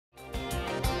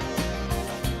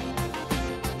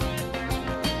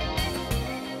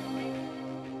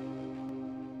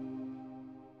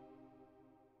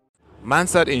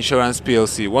Mansard Insurance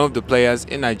Plc, one of the players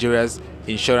in Nigeria's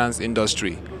insurance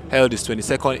industry, held its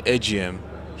 22nd AGM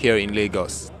here in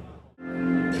Lagos.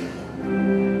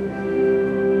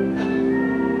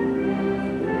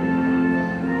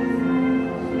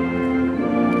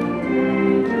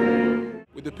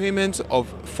 With the payment of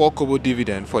 4 kobo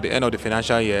dividend for the end of the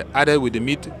financial year added with the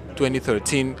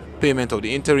mid-2013 payment of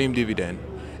the interim dividend,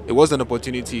 it was an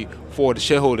opportunity for the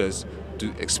shareholders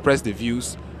to express their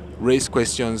views, raise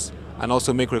questions, and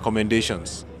also make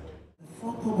recommendations.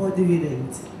 4 kobo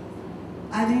dividend,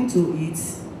 adding to it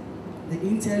the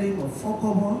interim of 4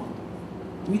 kobo,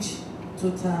 which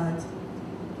totaled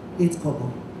 8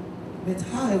 kobo. But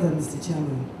however, Mr.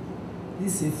 Chairman,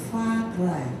 this is a far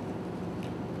cry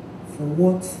from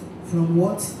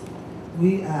what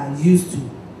we are used to.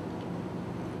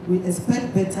 We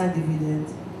expect better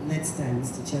dividend next time,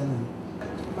 Mr. Chairman.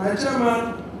 My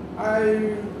Chairman,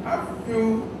 I have a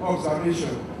few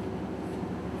observations.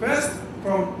 First,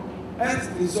 from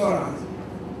health insurance,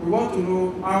 we want to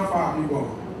know how far we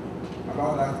go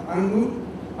about that angle.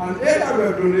 And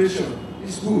area donation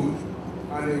is good,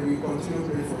 and we continue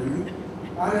to pay for you.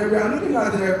 And we are looking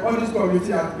at the audit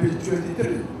committee at page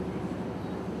 23.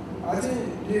 I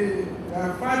think there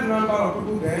are 5 number of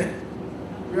people there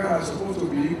who are supposed to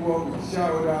be equal with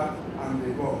shareholder and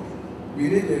the board. We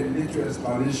need a little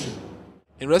explanation.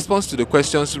 In response to the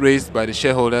questions raised by the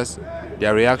shareholders,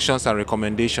 their reactions and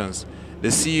recommendations, the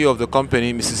CEO of the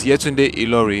company, Mrs Yetunde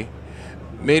Ilori,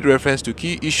 made reference to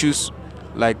key issues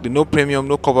like the no premium,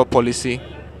 no cover policy,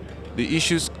 the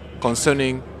issues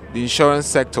concerning the insurance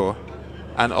sector,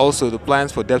 and also the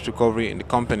plans for debt recovery in the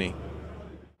company.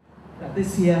 That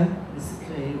this year,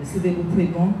 the receivable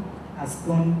premium has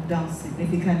gone down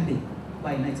significantly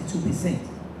by 92%.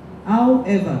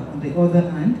 However, on the other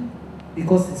hand,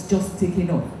 because it's just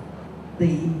taken off, the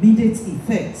immediate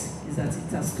effect is that it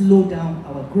has slowed down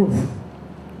our growth,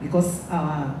 because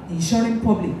our insuring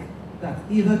public that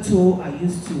hitherto are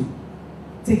used to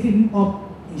taking up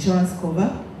insurance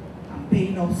cover and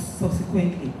paying up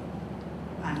subsequently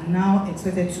are now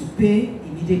expected to pay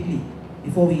immediately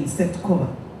before we incept cover.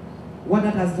 What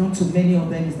that has done to many of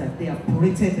them is that they have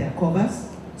prorated their covers.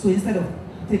 So instead of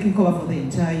taking cover for the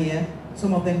entire year,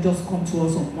 some of them just come to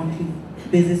us on monthly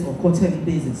basis or quarterly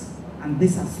basis. And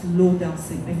this has slowed down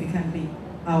significantly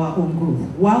our own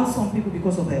growth. While some people,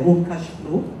 because of their own cash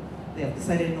flow, they have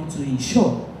decided not to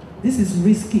insure. This is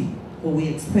risky, but we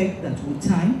expect that with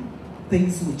time,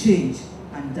 things will change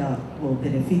and will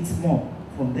benefit more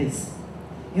from this.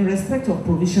 In respect of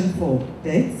provision for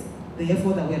debt, the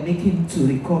effort that we are making to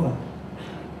recover,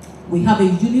 we have a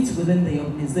unit within the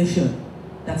organization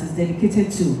that is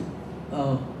dedicated to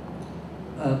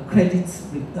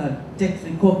debt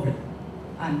recovery,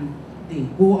 and they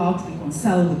go out,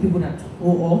 reconcile with people that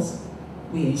owe us.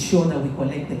 We ensure that we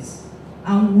collect this,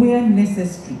 and where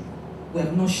necessary, we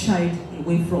have not shied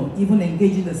away from even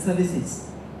engaging the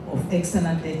services of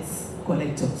external debt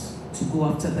collectors to go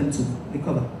after them to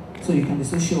recover. So you can be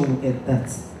so sure we'll get that.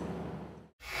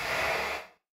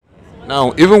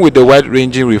 Now, even with the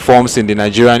wide-ranging reforms in the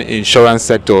Nigerian insurance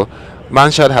sector,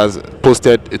 Mansard has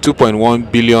posted a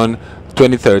 2.1 billion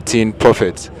 2013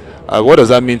 profit. What does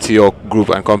that mean to your group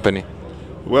and company?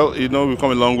 Well, we've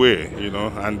come a long way,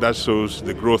 and that shows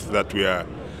the growth that we are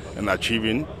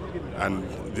achieving and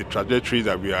the trajectory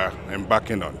that we are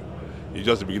embarking on. It's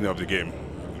just the beginning of the game,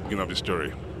 the beginning of the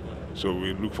story. So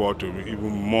we look forward to even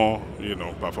more,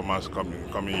 performance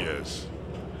coming years.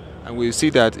 And we see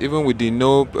that even with the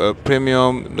no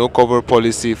premium, no cover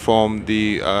policy from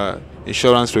the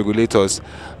insurance regulators,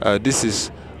 this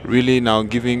is really now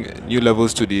giving new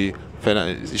levels to the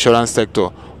insurance sector.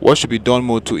 What should be done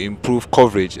more to improve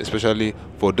coverage, especially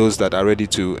for those that are ready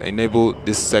to enable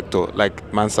this sector,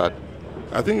 like Mansard?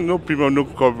 I think no premium, no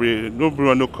coverage, no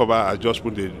premium, no cover has just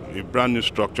put a brand new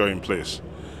structure in place.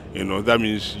 That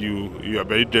means you are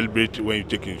very deliberate when you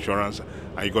take insurance,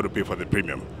 and you got to pay for the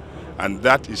premium. And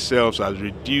that itself has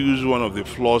reduced one of the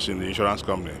flaws in the insurance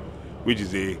company, which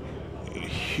is a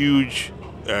huge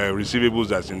receivables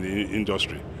that's in the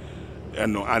industry.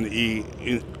 And he,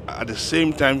 at the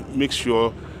same time, makes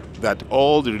sure that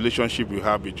all the relationship we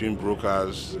have between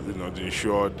brokers, the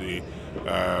insured, the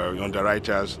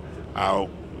underwriters are,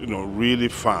 really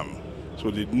firm. So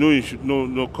the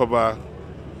no cover,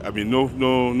 no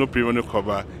premium, no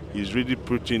cover is really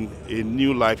putting a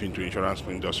new life into the insurance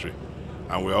industry.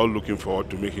 And we're all looking forward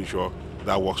to making sure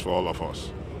that works for all of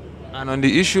us. And on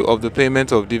the issue of the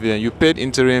payment of dividend, you paid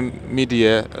interim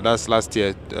mid-year, that's last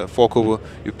year, 4 kobo.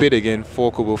 You paid again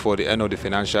 4 kobo for the end of the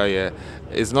financial year.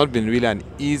 It's not been really an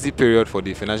easy period for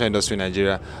the financial industry in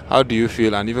Nigeria. How do you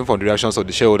feel, and even from the reactions of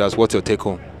the shareholders, what's your take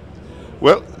home?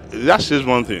 that says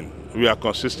one thing. We are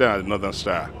consistent at Northern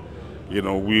Star. You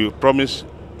know, we promise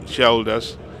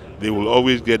shareholders they will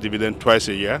always get dividend twice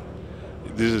a year.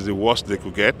 This is the worst they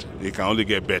could get. They can only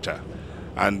get better.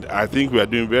 And I think we are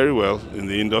doing very well in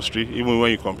the industry, even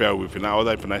when you compare with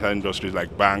other financial industries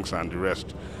like banks and the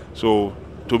rest. So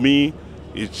to me,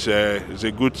 it's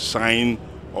a good sign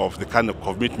of the kind of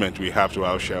commitment we have to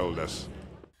our shareholders.